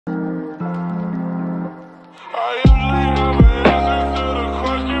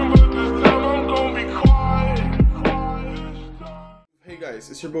guys,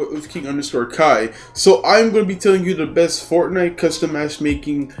 it's your boy Oofking _Kai. So I'm going to be telling you the best Fortnite custom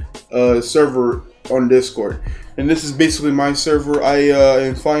matchmaking server on Discord. And this is basically my server. I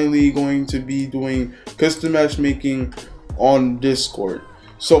am finally going to be doing custom matchmaking on Discord.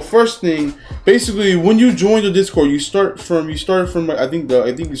 So first thing, basically when you join the Discord, you start from I think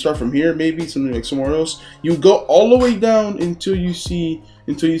you start from here, maybe something like somewhere else. You go all the way down until you see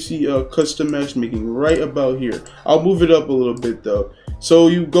custom matchmaking right about here. I'll move it up a little bit though. So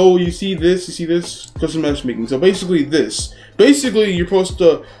you see this custom matchmaking. So basically you're supposed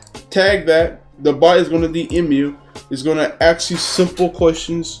to tag that. The bot is going to DM you. It's going to ask you simple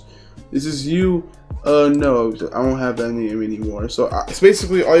questions. This is you. No, I don't have that name anymore. So it's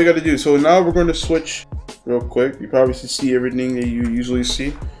basically all you got to do. So now we're going to switch real quick. You probably should see everything that you usually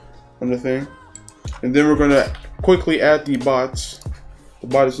see on the thing. And then we're going to quickly add the bots. The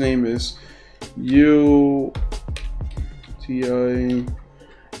bot's name is UTI, and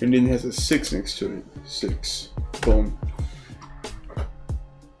then it has a 6 next to it. 6. Boom.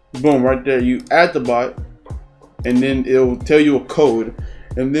 Boom, right there. You add the bot, and then it'll tell you a code.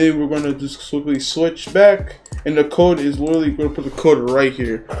 And then we're gonna just quickly switch back, and the code is literally gonna put the code right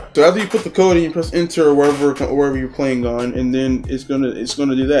here. So after you put the code in, you press enter or wherever you're playing on, and then it's gonna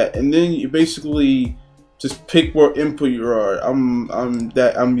do that. And then you basically just pick what input you are. I'm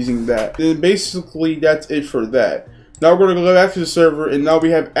using that. Then basically that's it for that. Now we're gonna go back to the server, and now we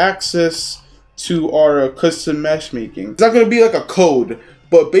have access to our custom matchmaking. It's not gonna be like a code,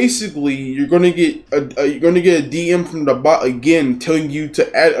 but basically you're gonna get a DM from the bot again telling you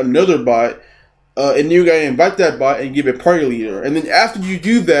to add another bot, and then you gotta invite that bot and give it party leader. And then after you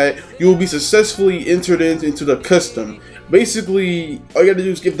do that, you will be successfully entered into the custom. Basically, all you gotta do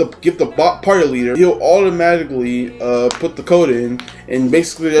is give the bot party leader. He'll automatically put the code in, and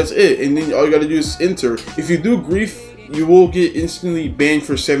basically that's it. And then all you gotta do is enter. If you do grief, you will get instantly banned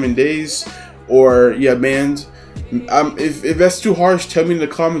for 7 days, or yeah, banned. If that's too harsh, tell me in the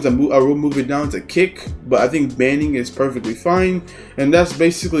comments. I will move it down to kick, but I think banning is perfectly fine. And that's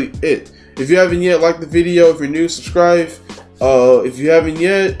basically it. If you haven't yet, like the video. If you're new, subscribe. If you haven't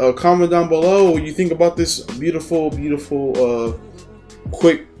yet, comment down below what you think about this beautiful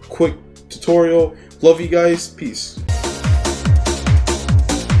quick tutorial. Love you guys. Peace.